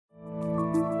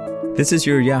This is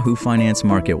your Yahoo Finance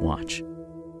Market Watch.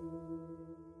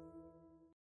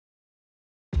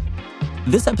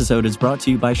 This episode is brought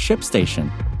to you by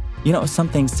ShipStation. You know, some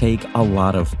things take a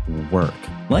lot of work,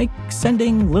 like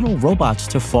sending little robots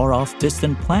to far-off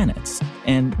distant planets.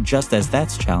 And just as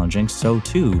that's challenging, so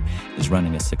too is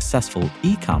running a successful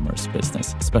e-commerce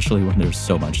business, especially when there's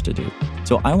so much to do.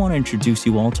 So I want to introduce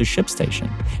you all to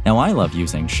ShipStation. Now, I love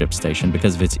using ShipStation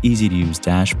because of its easy-to-use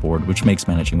dashboard, which makes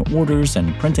managing orders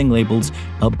and printing labels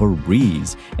a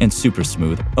breeze and super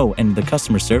smooth. Oh, and the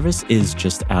customer service is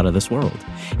just out of this world.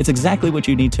 It's exactly what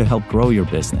you need to help grow your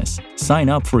business. Sign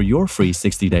up for your free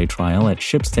 60-day trial at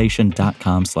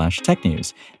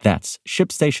shipstation.com/technews. That's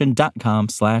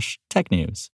shipstation.com/technews.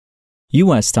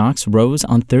 U.S. stocks rose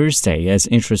on Thursday as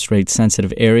interest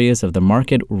rate-sensitive areas of the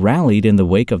market rallied in the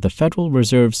wake of the Federal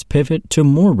Reserve's pivot to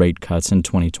more rate cuts in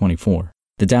 2024.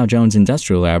 The Dow Jones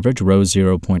Industrial Average rose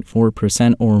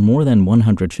 0.4% or more than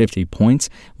 150 points,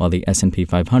 while the S&P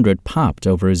 500 popped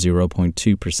over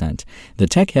 0.2%. The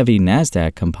tech-heavy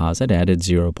NASDAQ composite added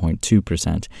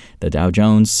 0.2%. The Dow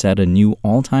Jones set a new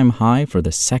all-time high for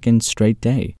the second straight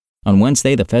day. On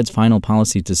Wednesday, the Fed's final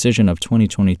policy decision of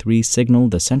 2023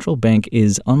 signaled the central bank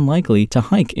is unlikely to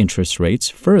hike interest rates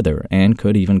further and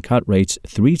could even cut rates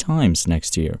 3 times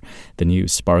next year. The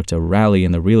news sparked a rally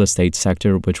in the real estate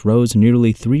sector, which rose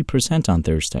nearly 3% on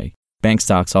Thursday. Bank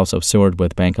stocks also soared,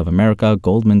 with Bank of America,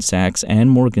 Goldman Sachs, and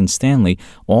Morgan Stanley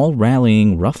all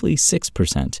rallying roughly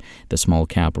 6%. The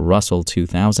small-cap Russell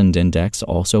 2000 index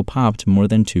also popped more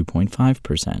than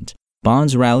 2.5%.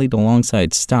 Bonds rallied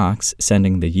alongside stocks,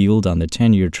 sending the yield on the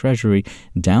 10-year Treasury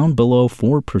down below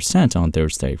 4% on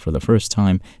Thursday for the first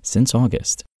time since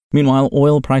August. Meanwhile,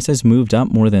 oil prices moved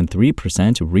up more than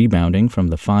 3%, rebounding from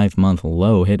the 5-month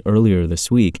low hit earlier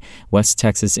this week. West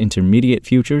Texas Intermediate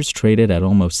futures traded at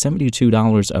almost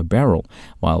 $72 a barrel,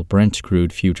 while Brent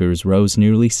crude futures rose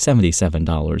nearly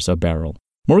 $77 a barrel.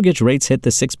 Mortgage rates hit the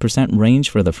 6%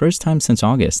 range for the first time since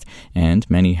August, and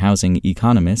many housing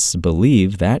economists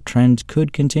believe that trend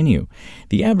could continue.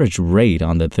 The average rate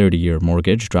on the 30-year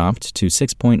mortgage dropped to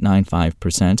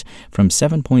 6.95% from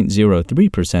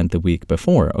 7.03% the week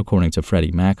before, according to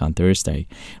Freddie Mac on Thursday.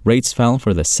 Rates fell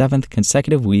for the 7th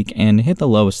consecutive week and hit the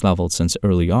lowest level since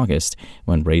early August,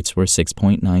 when rates were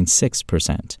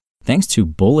 6.96%. Thanks to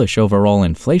bullish overall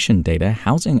inflation data,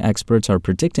 housing experts are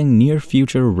predicting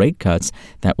near-future rate cuts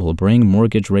that will bring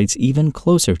mortgage rates even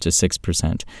closer to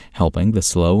 6%, helping the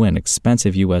slow and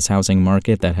expensive U.S. housing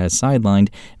market that has sidelined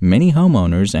many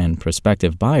homeowners and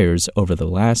prospective buyers over the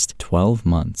last 12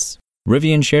 months.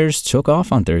 Rivian shares took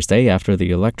off on Thursday after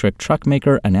the electric truck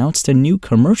maker announced a new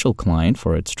commercial client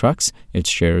for its trucks.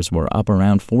 Its shares were up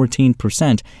around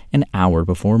 14% an hour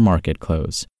before market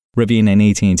close. Rivian and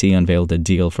AT&T unveiled a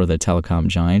deal for the telecom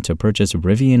giant to purchase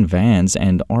Rivian vans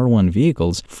and R1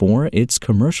 vehicles for its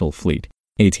commercial fleet.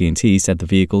 AT&T said the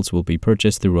vehicles will be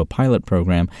purchased through a pilot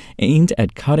program aimed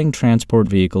at cutting transport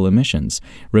vehicle emissions.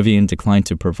 Rivian declined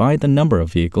to provide the number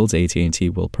of vehicles AT&T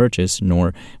will purchase,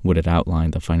 nor would it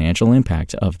outline the financial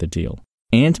impact of the deal.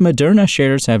 And Moderna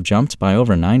shares have jumped by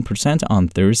over 9% on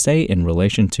Thursday in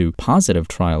relation to positive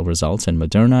trial results in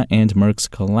Moderna and Merck's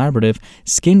collaborative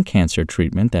skin cancer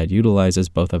treatment that utilizes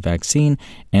both a vaccine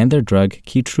and their drug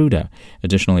Keytruda.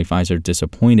 Additionally, Pfizer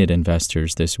disappointed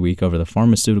investors this week over the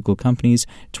pharmaceutical company's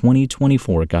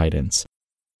 2024 guidance.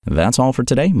 That's all for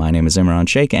today. My name is Imran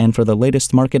Sheikh, and for the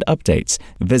latest market updates,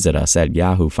 visit us at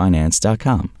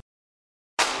yahoofinance.com.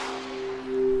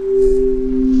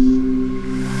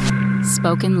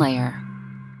 Spoken Layer.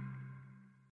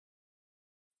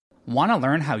 Want to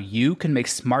learn how you can make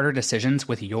smarter decisions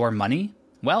with your money?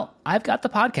 Well, I've got the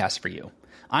podcast for you.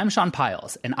 I'm Sean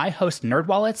Piles, and I host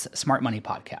NerdWallet's Smart Money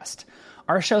Podcast.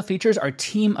 Our show features our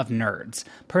team of nerds,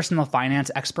 personal finance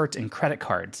experts in credit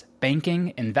cards,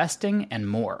 banking, investing, and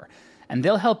more. And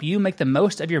they'll help you make the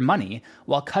most of your money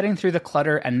while cutting through the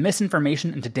clutter and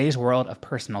misinformation in today's world of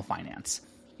personal finance.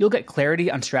 You'll get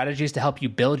clarity on strategies to help you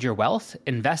build your wealth,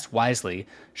 invest wisely,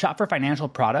 shop for financial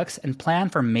products, and plan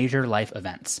for major life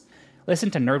events. Listen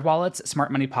to NerdWallet's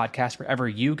Smart Money Podcast wherever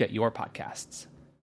you get your podcasts.